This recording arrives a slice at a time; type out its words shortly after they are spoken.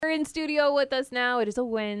in studio with us now. It is a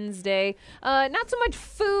Wednesday. Not so much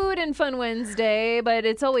food and Fun Wednesday, but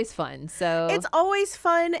it's always fun. So it's always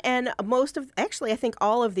fun, and I think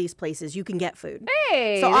all of these places you can get food.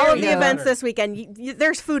 Hey, so all of the events this weekend,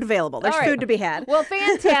 there's food available. There's food to be had. Well,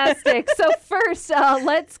 fantastic. So first,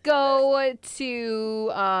 let's go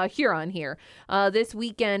to Huron here. This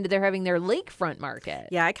weekend, they're having their lakefront market.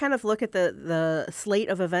 Yeah, I kind of look at the slate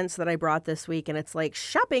of events that I brought this week, and it's like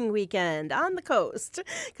shopping weekend on the coast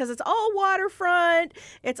because it's all waterfront,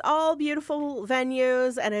 it's all beautiful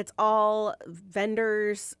venues, and it's all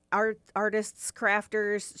vendors, artists,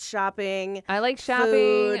 crafters, shopping. I like shopping,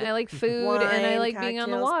 food, I like food, wine, and I like cocktails, being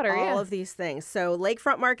on the water. All of these things. So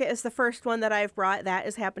Lakefront Market is the first one that I've brought. That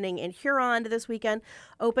is happening in Huron this weekend.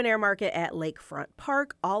 Open air market at Lakefront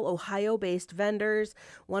Park. All Ohio-based vendors.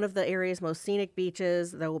 One of the area's most scenic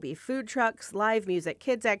beaches. There will be food trucks, live music,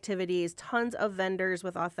 kids activities, tons of vendors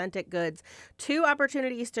with authentic goods. 2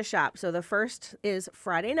 opportunities to shop. So the first is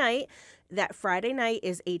Friday night. That Friday night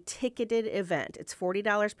is a ticketed event. It's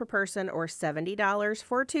 $40 per person or $70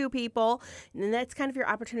 for 2 people. And that's kind of your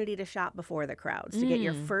opportunity to shop before the crowds, to get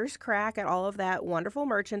your first crack at all of that wonderful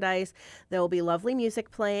merchandise. There will be lovely music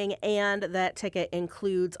playing, and that ticket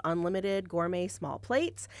includes unlimited gourmet small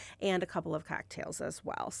plates and a couple of cocktails as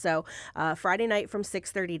well. So Friday night from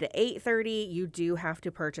 6:30 to 8:30, you do have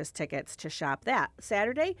to purchase tickets to shop that.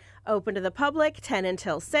 Saturday, open to the public, 10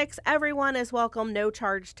 until 6. Everyone is welcome, no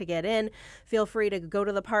charge to get in. Feel free to go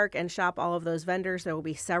to the park and shop all of those vendors. There will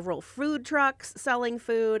be several food trucks selling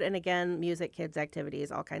food, and again, music, kids,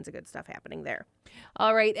 activities, all kinds of good stuff happening there.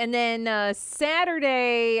 All right, and then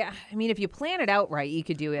Saturday, I mean, if you plan it out right, you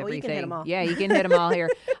could do everything. You can hit them all. Yeah, you can hit them all here.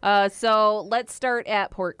 So let's start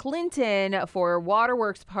at Port Clinton for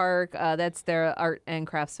Waterworks Park. That's their Art and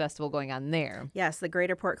Crafts Festival going on there. Yes, the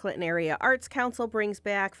Greater Port Clinton Area Arts Council brings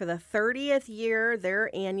back for the 30th year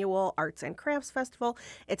their annual Arts and Crafts Festival.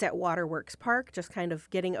 It's at Waterworks Park, just kind of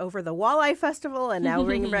getting over the Walleye Festival and now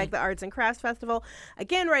bringing back the Arts and Crafts Festival.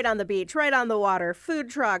 Again, right on the beach, right on the water, food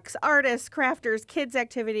trucks, artists, crafters, kids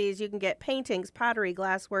activities. You can get paintings, pottery,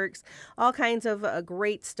 glassworks, all kinds of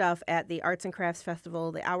great stuff at the Arts and Crafts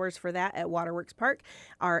Festival. The hours for that at Waterworks Park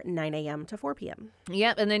are 9 a.m. to 4 p.m.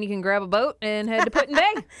 Yep, and then you can grab a boat and head to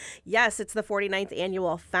Put-in-Bay. Yes, it's the 49th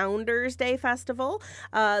Annual Founders Day Festival,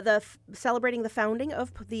 celebrating the founding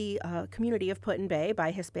of the community of Put-in-Bay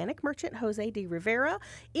by Hispanic merchant Jose de Rivera.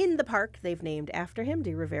 In the park, they've named after him,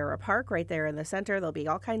 De Rivera Park, right there in the center. There'll be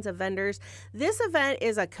all kinds of vendors. This event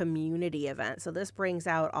is a community event, so this brings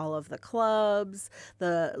out all of the clubs,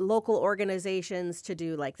 the local organizations to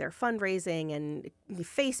do like their fundraising and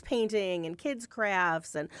face painting and kids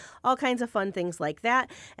crafts and all kinds of fun things like that.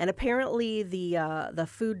 And apparently the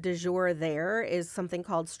food du jour there is something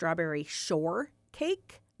called strawberry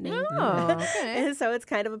shortcake. Oh, okay. And so it's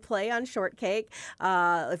kind of a play on shortcake.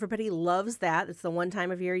 Everybody loves that. It's the one time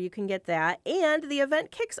of year you can get that. And the event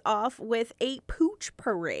kicks off with a pooch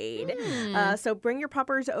parade. So bring your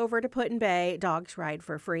puppers over to Put-in-Bay. Dogs ride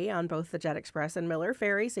for free on both the Jet Express and Miller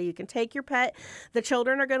Ferry, so you can take your pet. The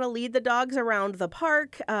children are going to lead the dogs around the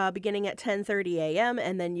park beginning at 10:30 a.m.,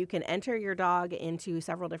 and then you can enter your dog into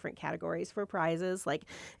several different categories for prizes, like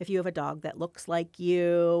if you have a dog that looks like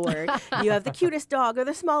you, or you have the cutest dog, or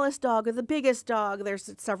the smallest dog, or the biggest dog.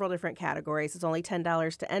 There's several different categories. It's only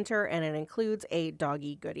 $10 to enter, and it includes a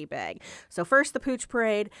doggy goodie bag. So first the pooch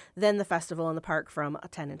parade, then the festival in the park from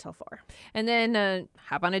 10 until 4. And then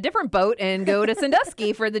hop on a different boat and go to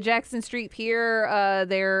Sandusky for the Jackson Street Pier.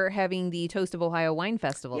 They're having the Toast of Ohio Wine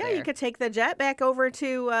Festival there. Yeah, you could take the jet back over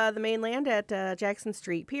to the mainland at Jackson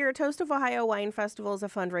Street Pier. Toast of Ohio Wine Festival is a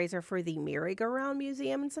fundraiser for the Merry-Go-Round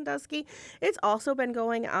Museum in Sandusky. It's also been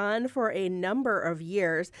going on for a number of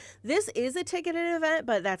years. This is a ticketed event,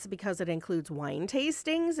 but that's because it includes wine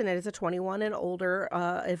tastings, and it is a 21 and older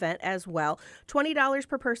event as well. $20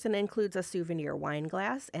 per person includes a souvenir wine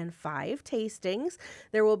glass and 5 tastings.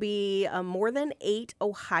 There will be more than 8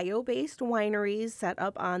 Ohio-based wineries set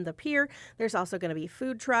up on the pier. There's also going to be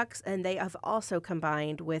food trucks, and they have also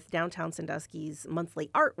combined with Downtown Sandusky's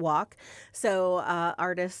monthly art walk. So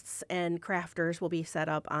artists and crafters will be set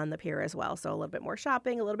up on the pier as well. So a little bit more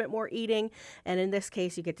shopping, a little bit more eating, and in this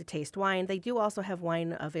case, you get to taste wine. They do also have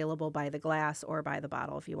wine available by the glass or by the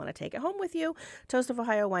bottle if you want to take it home with you. Toast of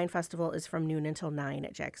Ohio Wine Festival is from noon until 9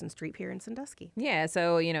 at Jackson Street Pier in Sandusky. Yeah,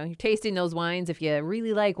 so, you're tasting those wines. If you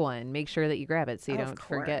really like one, make sure that you grab it so you don't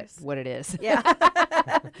forget what it is. Yeah.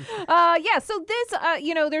 So this,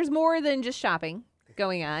 there's more than just shopping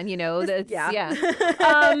going on, you know. That's, Yeah.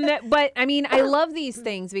 But I mean, I love these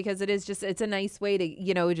things because it's a nice way to,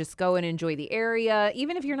 you know, just go and enjoy the area.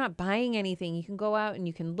 Even if you're not buying anything, you can go out and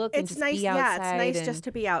you can look and It's just nice. be outside. Yeah, it's nice and, just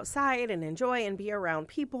to be outside and enjoy and be around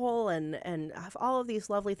people and have all of these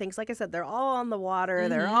lovely things. Like I said, they're all on the water.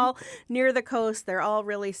 They're all near the coast. They're all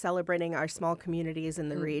really celebrating our small communities in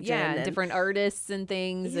the region. Yeah, and different artists and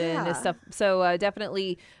things Yeah. and stuff. So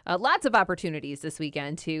definitely lots of opportunities this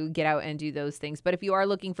weekend to get out and do those things. But if you are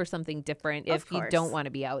looking for something different, Of if you course. don't want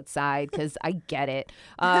to be outside, because I get it.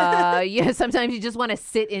 Yeah, sometimes you just want to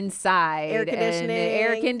sit inside. Air conditioning,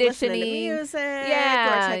 Listening listening to music,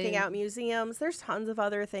 Yeah. or checking out museums. There's tons of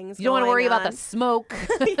other things. You don't want to going worry about on. the smoke.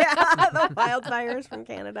 Yeah, the wildfires from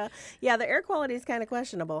Canada. Yeah, the air quality is kind of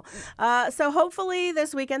questionable. So hopefully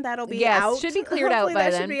this weekend that'll be Yes, out. should be cleared out Hopefully by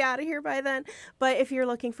that then. should be out of here by then. But if you're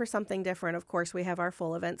looking for something different, of course, we have our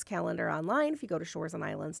full events calendar online. If you go to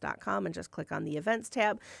shoresandislands.com and just click on the events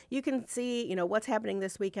tab, you can see, you know, what's happening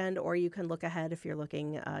this weekend, or you can look ahead if you're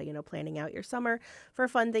looking, you know, planning out your summer for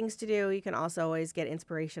fun things to do. You can also always get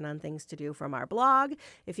inspiration on things to do from our blog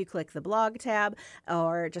if you click the blog tab,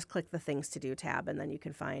 or just click the things to do tab, and then you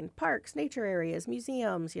can find parks, nature areas,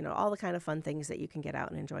 museums, you know, all the kind of fun things that you can get out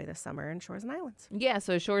and enjoy this summer in Shores and Islands. Yeah,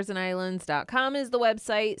 so shoresandislands.com is the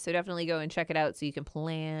website. So definitely go and check it out so you can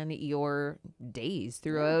plan your days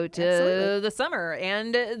throughout absolutely. the summer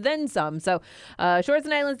and then some. So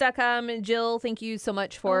shoresandislands.com. Jill, thank you so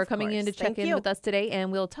much for Of coming in to course. check Thank in you. with us today,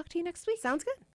 and we'll talk to you next week. Sounds good.